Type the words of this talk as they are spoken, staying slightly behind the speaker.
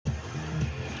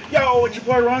Yo, it's your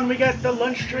boy Ron. We got the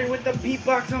lunch tray with the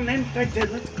beatbox on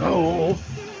Infected. Let's go.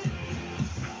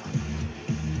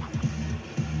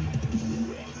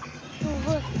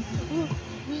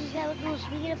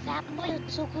 We get a fat boy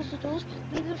so close to those.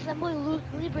 We get a fat boy Luke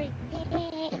Libre.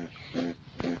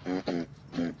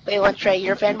 Wait, lunch tray.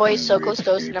 Your fanboy is so close to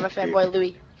those, and I'm a fanboy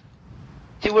Louis.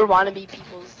 Two we're wannabe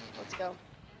peoples. Let's go.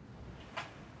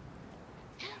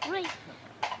 Right.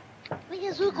 We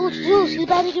get so close to those. You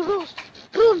better get roast.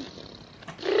 Boom.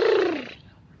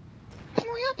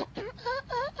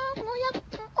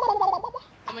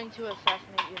 Coming to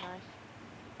assassinate your knife.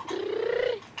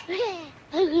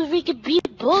 I can freaking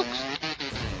beatbox.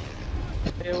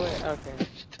 Okay.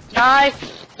 Knife!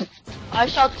 I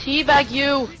shall teabag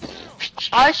you!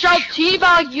 I shall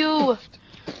teabag you!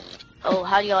 Oh,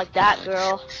 how do you like that,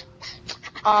 girl?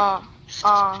 Oh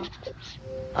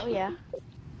yeah.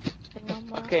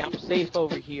 Okay, I'm safe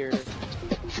over here.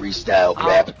 Freestyle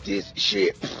rap this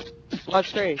shit.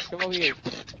 Lunch tray, come over here.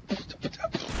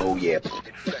 Oh yeah.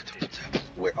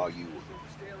 Where are you?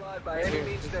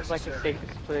 This is like the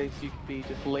safest place you could be.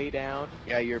 Just lay down.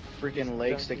 Yeah, your freaking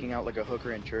leg sticking out like a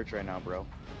hooker in church right now, bro.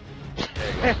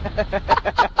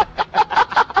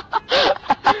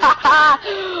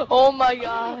 Oh my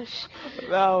gosh.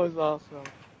 That was awesome.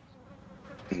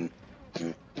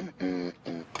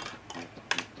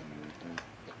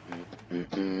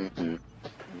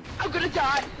 I'm gonna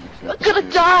die! I'm gonna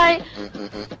die!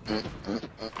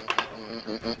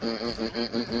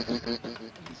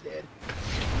 He's dead.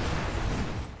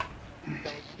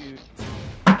 Don't shoot.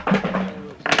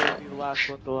 You'll be the last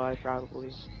one to lie,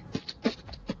 probably.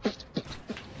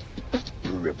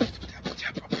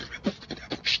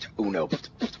 Uno.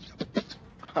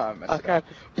 Okay.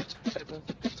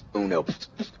 Uno.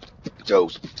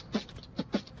 Dos.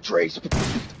 Tres.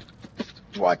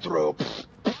 Cuatro.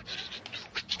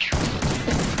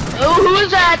 Oh, who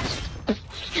is that?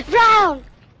 Brown.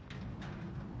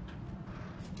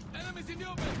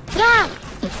 Brown.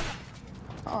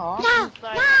 Aww. No.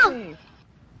 No.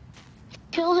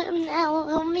 Kill him now,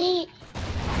 on me.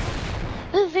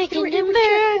 We're freaking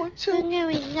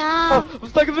now. Oh, I'm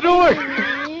stuck in the door!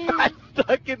 I'm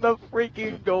stuck in the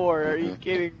freaking door. Are you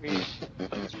kidding me?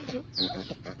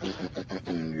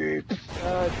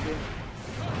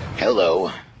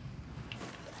 Hello.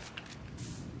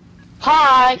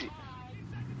 Hi!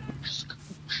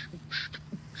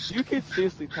 You can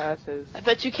seriously pass his. I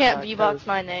bet you can't V-box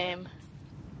my name.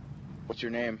 What's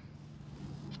your name?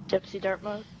 Gypsy Dart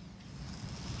Mode.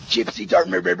 Gypsy Dart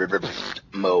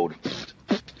Mode.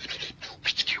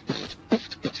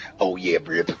 Oh yeah,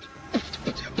 rip.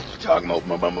 Talking about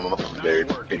I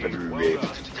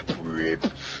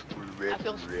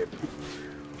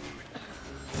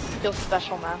feel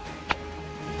special now.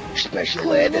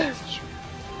 Special ed.